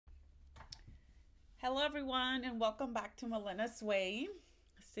Hello, everyone, and welcome back to Melena's Way.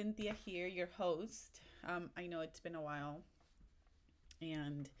 Cynthia here, your host. I know it's been a while,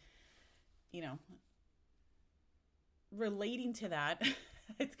 and you know, relating to that,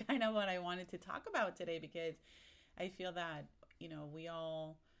 it's kind of what I wanted to talk about today because I feel that we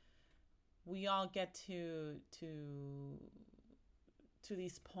all get to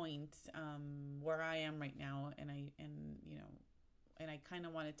these points where I am right now, and I kind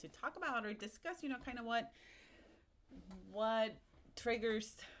of wanted to talk about or discuss, kind of what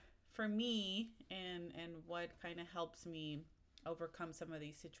triggers for me and what kind of helps me overcome some of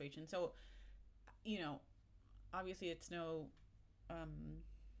these situations. So, you know, obviously it's um,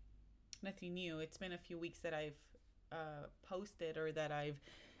 nothing new. It's been a few weeks that I've posted or that I've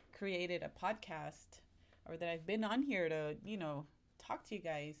created a podcast or that I've been on here to, talk to you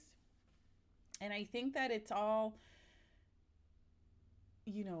guys. And I think that it's all,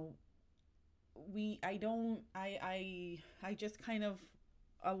 you know, we I don't I just kind of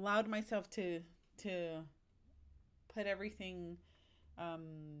allowed myself to put everything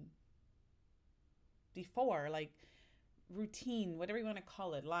um before, like routine, whatever you want to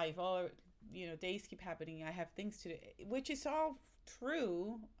call it, life, or days keep happening, I have things to do, which is all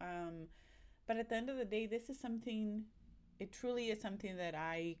true. But at the end of the day, this is something, it truly is something that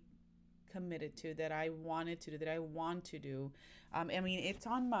I committed to, that I wanted to do, that I want to do. I mean, it's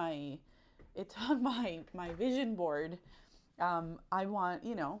on my vision board. I want,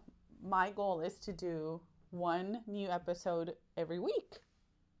 my goal is to do one new episode every week.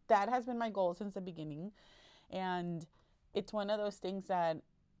 That has been my goal since the beginning. And it's one of those things that,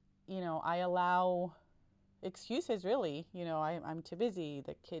 I allow excuses, really. I'm too busy.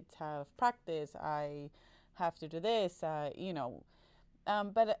 The kids have practice. I have to do this,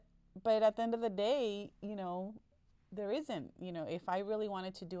 but at the end of the day, there isn't. If I really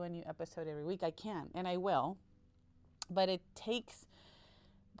wanted to do a new episode every week, I can and I will. But it takes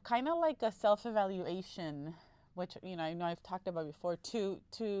kind of like a self-evaluation, which I know I've talked about before. To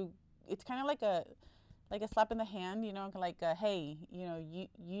It's kind of like a slap in the hand, like a, hey,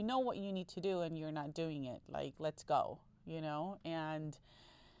 you know what you need to do and you're not doing it. Like, let's go, and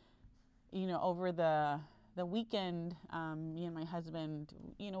over the weekend, me and my husband,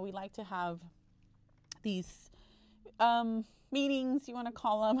 we like to have these meetings, you want to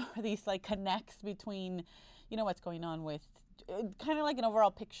call them, or these like connects between, what's going on with kind of like an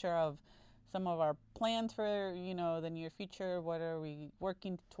overall picture of some of our plans for, the near future. What are we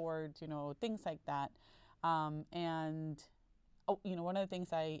working towards, things like that. And, one of the things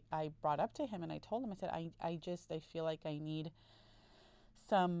I brought up to him and I told him, I said, I feel like I need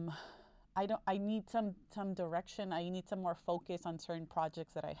some I need some direction. I need some more focus on certain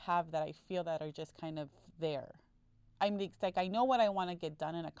projects that I have that I feel that are just kind of there. It's like I know what I want to get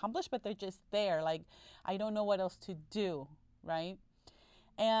done and accomplish, but they're just there. Like I don't know what else to do, right?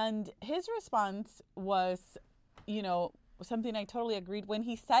 And his response was, something I totally agreed. When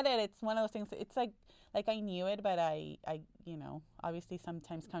he said it, it's one of those things. It's like I knew it, but I obviously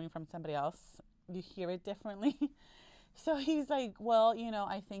sometimes coming from somebody else, you hear it differently. So he's like, well,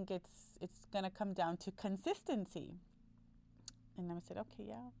 I think it's going to come down to consistency. And I said, okay,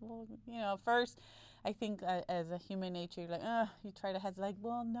 yeah. Well, first, I think as a human nature, you're like, you try to have like,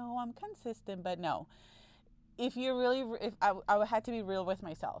 well, no, I'm consistent. But no, if I had to be real with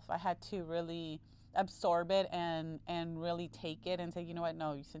myself, I had to really absorb it and really take it and say, you know what,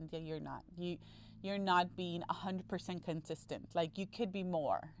 no, Cynthia, you're not being 100% consistent. Like you could be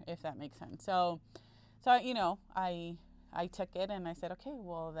more, if that makes sense. So I took it and I said, okay,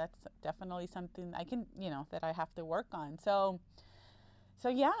 well, that's definitely something I can, that I have to work on. So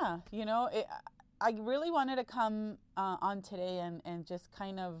yeah, I really wanted to come on today and just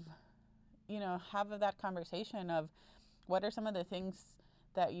kind of, have that conversation of what are some of the things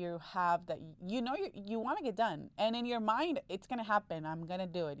that you have that you want to get done, and in your mind it's going to happen. I'm going to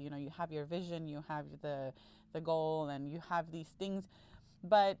do it. You have your vision, you have the goal, and you have these things,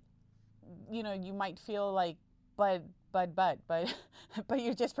 but you might feel like, but but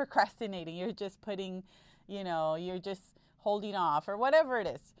you're just procrastinating. You're just putting, you're just holding off or whatever it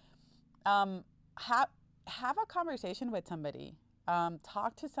is. Um, have a conversation with somebody.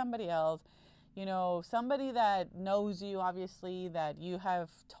 Talk to somebody else. Somebody that knows you, obviously, that you have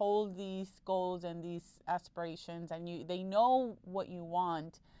told these goals and these aspirations, and they know what you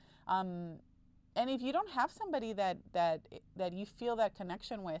want. And if you don't have somebody that you feel that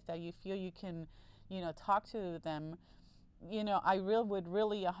connection with, that you feel you can, talk to them, I would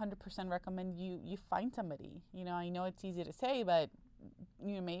really 100% recommend you find somebody. I know it's easy to say, but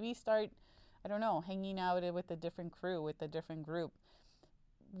maybe start, I don't know, hanging out with a different crew, with a different group.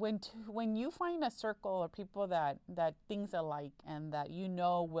 when you find a circle or people that things alike and that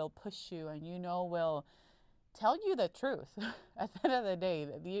will push you and will tell you the truth at the end of the day,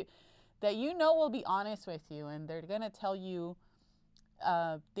 that will be honest with you and they're gonna tell you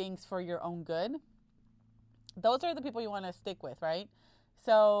things for your own good, those are the people you want to stick with, right?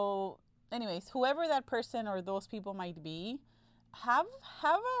 So anyways, whoever that person or those people might be, have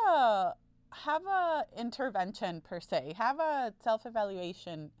a intervention per se, have a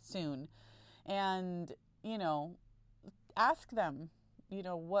self-evaluation soon, and ask them,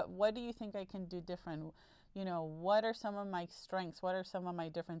 what do you think I can do different? What are some of my strengths? What are some of my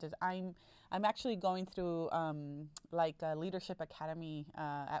differences? I'm actually going through like a leadership academy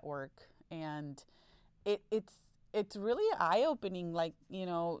at work, and it's really eye-opening. Like,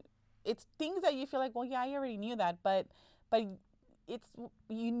 it's things that you feel like, well, yeah, I already knew that, but it's,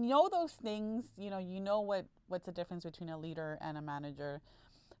 those things, what's the difference between a leader and a manager.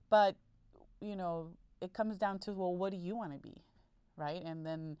 But, it comes down to, well, what do you want to be? Right. And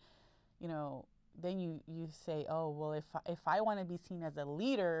then, then you say, oh, well, if I want to be seen as a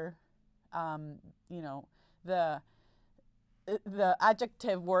leader, the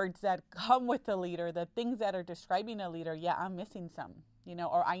adjective words that come with a leader, the things that are describing a leader, yeah, I'm missing some,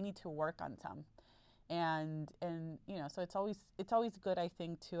 or I need to work on some. And so it's always good, I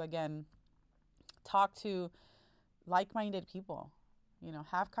think, to, again, talk to like-minded people,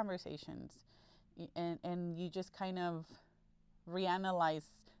 have conversations, and you just kind of reanalyze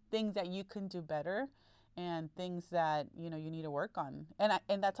things that you can do better and things that, you need to work on.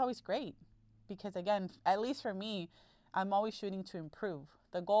 And that's always great, because, again, at least for me, I'm always shooting to improve.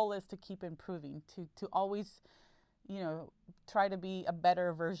 The goal is to keep improving, to always, try to be a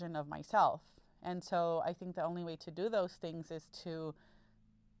better version of myself. And so I think the only way to do those things is to,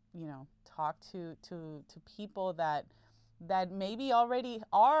 talk to people that maybe already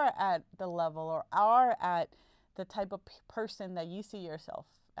are at the level or are at the type of person that you see yourself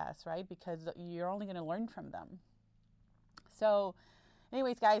as, right? Because you're only going to learn from them. So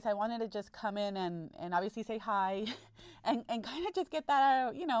anyways, guys, I wanted to just come in and obviously say hi and kind of just get that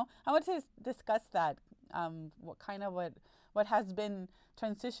out. I want to discuss that, what has been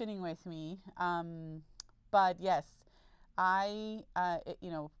transitioning with me. But yes, putting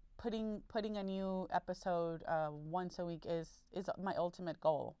a new episode once a week is my ultimate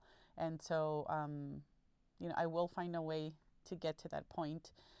goal. And so, I will find a way to get to that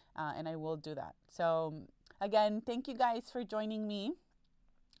point, and I will do that. So again, thank you guys for joining me.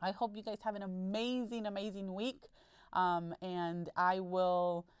 I hope you guys have an amazing, amazing week. And I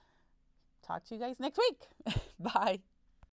will talk to you guys next week. Bye.